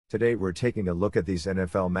Today we're taking a look at these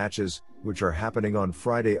NFL matches, which are happening on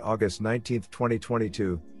Friday, August 19,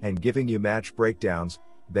 2022, and giving you match breakdowns,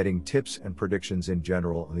 betting tips and predictions in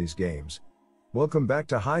general on these games. Welcome back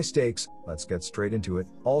to High Stakes, let's get straight into it.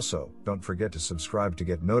 Also, don't forget to subscribe to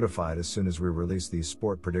get notified as soon as we release these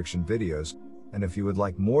sport prediction videos, and if you would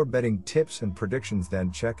like more betting tips and predictions,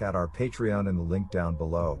 then check out our Patreon in the link down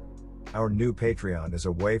below. Our new Patreon is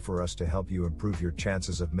a way for us to help you improve your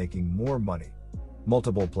chances of making more money.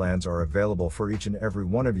 Multiple plans are available for each and every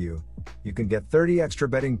one of you. You can get 30 extra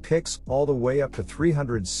betting picks all the way up to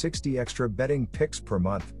 360 extra betting picks per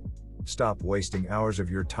month. Stop wasting hours of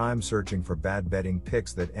your time searching for bad betting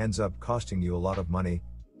picks that ends up costing you a lot of money.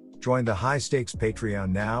 Join the High Stakes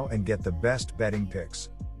Patreon now and get the best betting picks.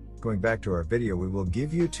 Going back to our video, we will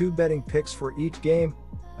give you 2 betting picks for each game,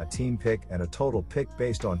 a team pick and a total pick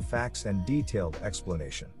based on facts and detailed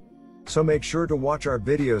explanation. So make sure to watch our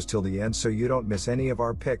videos till the end so you don't miss any of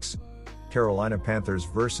our picks. Carolina Panthers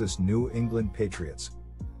versus New England Patriots.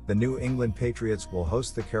 The New England Patriots will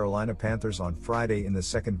host the Carolina Panthers on Friday in the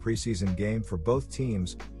second preseason game for both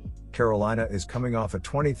teams. Carolina is coming off a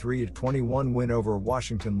 23-21 win over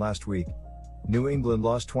Washington last week. New England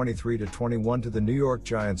lost 23-21 to the New York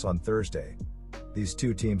Giants on Thursday. These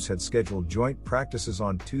two teams had scheduled joint practices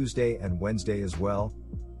on Tuesday and Wednesday as well.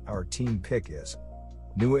 Our team pick is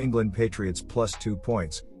New England Patriots plus 2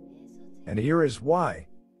 points. And here is why.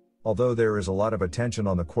 Although there is a lot of attention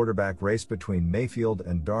on the quarterback race between Mayfield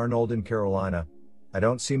and Darnold in Carolina, I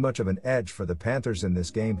don't see much of an edge for the Panthers in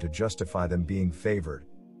this game to justify them being favored.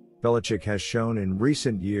 Belichick has shown in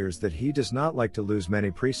recent years that he does not like to lose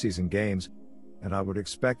many preseason games, and I would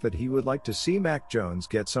expect that he would like to see Mac Jones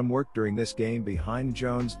get some work during this game behind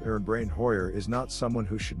Jones. Brian Hoyer is not someone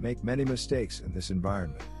who should make many mistakes in this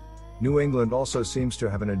environment. New England also seems to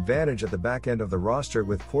have an advantage at the back end of the roster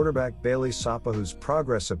with quarterback Bailey Zappa, whose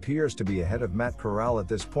progress appears to be ahead of Matt Corral at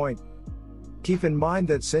this point. Keep in mind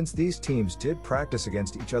that since these teams did practice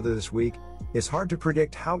against each other this week, it's hard to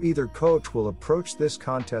predict how either coach will approach this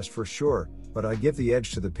contest for sure, but I give the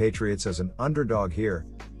edge to the Patriots as an underdog here.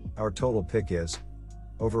 Our total pick is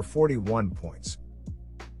over 41 points.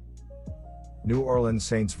 New Orleans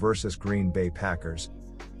Saints versus Green Bay Packers.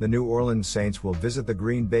 The New Orleans Saints will visit the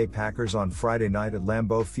Green Bay Packers on Friday night at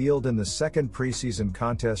Lambeau Field in the second preseason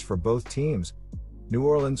contest for both teams. New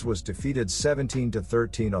Orleans was defeated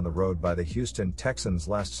 17-13 on the road by the Houston Texans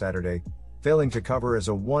last Saturday, failing to cover as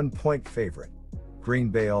a 1-point favorite. Green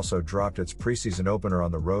Bay also dropped its preseason opener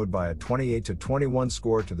on the road by a 28-21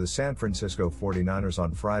 score to the San Francisco 49ers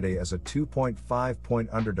on Friday as a 2.5-point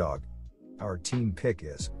underdog. Our team pick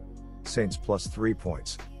is Saints plus 3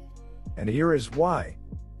 points. And here is why.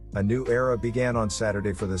 A new era began on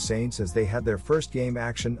Saturday for the Saints as they had their first game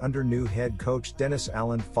action under new head coach Dennis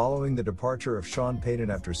Allen following the departure of Sean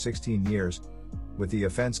Payton after 16 years, with the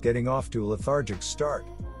offense getting off to a lethargic start.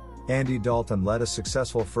 Andy Dalton led a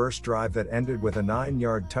successful first drive that ended with a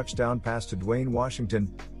 9-yard touchdown pass to Dwayne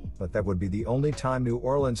Washington, but that would be the only time New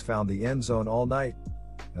Orleans found the end zone all night,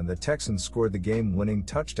 and the Texans scored the game-winning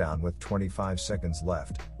touchdown with 25 seconds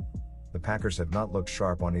left. The Packers have not looked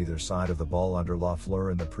sharp on either side of the ball under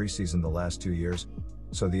LaFleur in the preseason the last 2 years,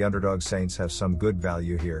 so the underdog Saints have some good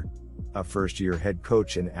value here. A first-year head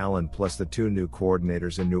coach in Allen plus the 2 new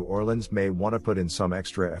coordinators in New Orleans may want to put in some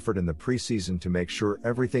extra effort in the preseason to make sure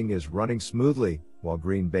everything is running smoothly, while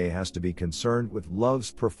Green Bay has to be concerned with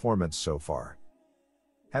Love's performance so far.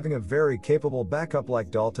 Having a very capable backup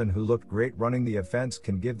like Dalton, who looked great running the offense,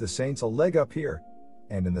 can give the Saints a leg up here.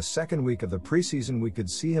 And in the second week of the preseason we could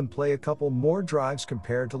see him play a couple more drives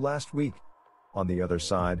compared to last week. On the other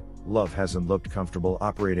side, Love hasn't looked comfortable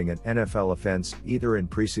operating an NFL offense either in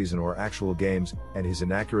preseason or actual games, and his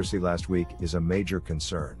inaccuracy last week is a major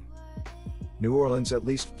concern. New Orleans at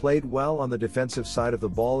least played well on the defensive side of the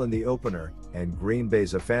ball in the opener, and Green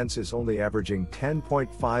Bay's offense is only averaging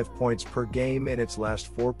 10.5 points per game in its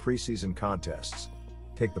last 4 preseason contests.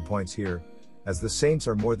 Take the points here, as the Saints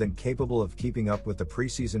are more than capable of keeping up with the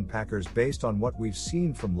preseason Packers based on what we've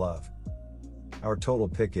seen from Love. Our total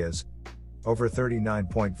pick is over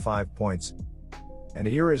 39.5 points. And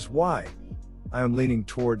here is why. I am leaning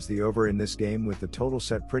towards the over in this game with the total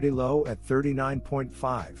set pretty low at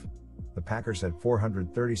 39.5. The Packers had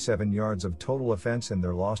 437 yards of total offense in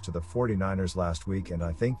their loss to the 49ers last week, and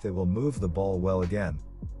I think they will move the ball well again.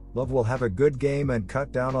 Love will have a good game and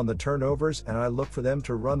cut down on the turnovers, and I look for them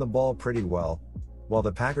to run the ball pretty well. While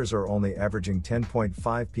the Packers are only averaging 10.5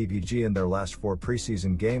 PPG in their last 4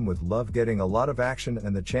 preseason games, with Love getting a lot of action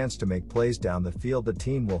and the chance to make plays down the field, the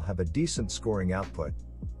team will have a decent scoring output.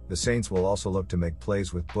 The Saints will also look to make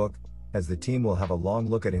plays with Book, as the team will have a long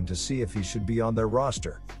look at him to see if he should be on their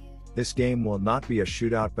roster. This game will not be a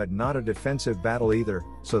shootout but not a defensive battle either,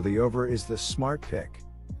 so the over is the smart pick.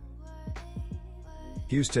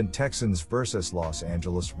 Houston Texans vs Los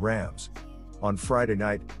Angeles Rams. On Friday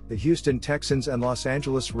night, the Houston Texans and Los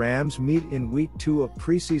Angeles Rams meet in Week 2 of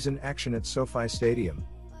preseason action at SoFi Stadium.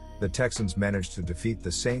 The Texans managed to defeat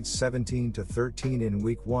the Saints 17-13 in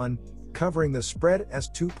Week 1, covering the spread as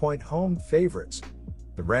 2-point home favorites.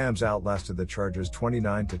 The Rams outlasted the Chargers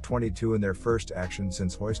 29-22 in their first action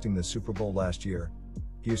since hoisting the Super Bowl last year.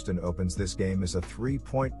 Houston opens this game as a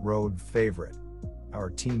 3-point road favorite.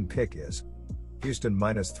 Our team pick is Houston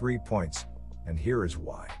minus 3 points, and here is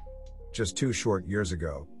why. Just 2 short years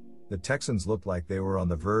ago, the Texans looked like they were on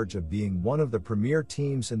the verge of being one of the premier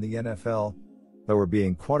teams in the NFL. They were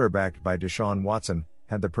being quarterbacked by Deshaun Watson,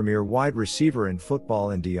 had the premier wide receiver in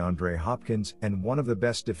football in DeAndre Hopkins, and one of the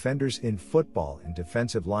best defenders in football in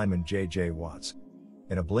defensive lineman J.J. Watts.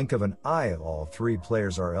 In a blink of an eye, all 3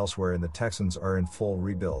 players are elsewhere and the Texans are in full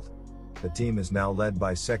rebuild. The team is now led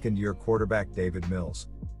by second-year quarterback Davis Mills.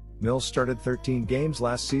 Mills started 13 games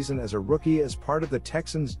last season as a rookie as part of the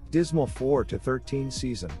Texans' dismal 4-13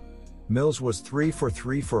 season. Mills was 3 for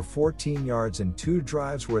 3 for 14 yards in 2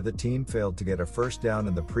 drives where the team failed to get a first down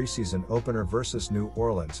in the preseason opener versus New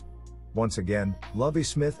Orleans. Once again, Lovie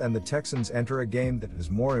Smith and the Texans enter a game that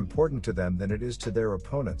is more important to them than it is to their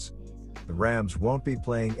opponents. The Rams won't be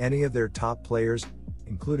playing any of their top players,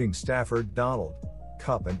 including Stafford, Donald,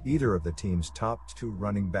 Kupp, and either of the team's top 2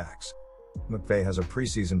 running backs. McVay has a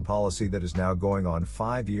preseason policy that is now going on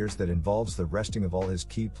 5 years that involves the resting of all his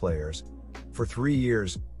key players. For 3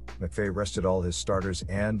 years, McVay rested all his starters,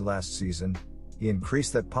 and last season, he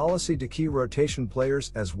increased that policy to key rotation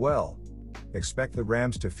players as well. Expect the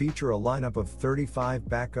Rams to feature a lineup of 35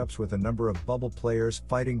 backups with a number of bubble players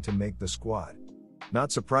fighting to make the squad.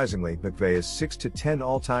 Not surprisingly, McVay is 6-10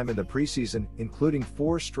 all-time in the preseason, including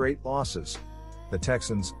 4 straight losses. The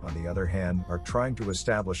Texans, on the other hand, are trying to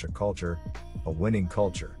establish a winning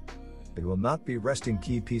culture. They will not be resting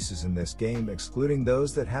key pieces in this game, excluding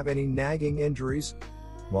those that have any nagging injuries.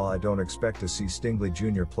 While I don't expect to see Stingley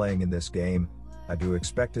Jr. playing in this game, I do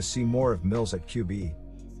expect to see more of Mills at QB.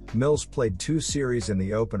 Mills played 2 series in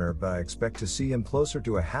the opener, but I expect to see him closer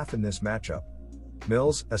to a half in this matchup.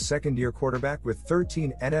 Mills, a second-year quarterback with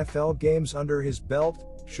 13 NFL games under his belt,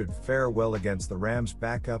 should fare well against the Rams'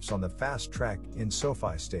 backups on the fast track in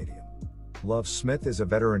SoFi Stadium. Love Smith is a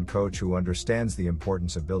veteran coach who understands the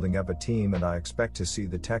importance of building up a team, and I expect to see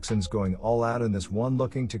the Texans going all out in this one,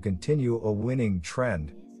 looking to continue a winning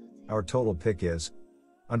trend. Our total pick is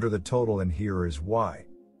under the total, and here is why.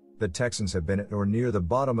 The Texans have been at or near the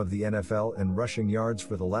bottom of the NFL in rushing yards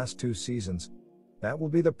for the last 2 seasons. That will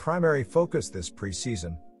be the primary focus this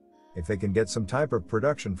preseason. If they can get some type of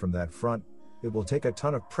production from that front, it will take a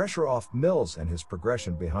ton of pressure off Mills and his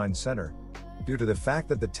progression behind center. Due to the fact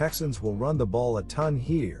that the Texans will run the ball a ton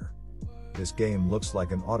here, this game looks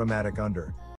like an automatic under.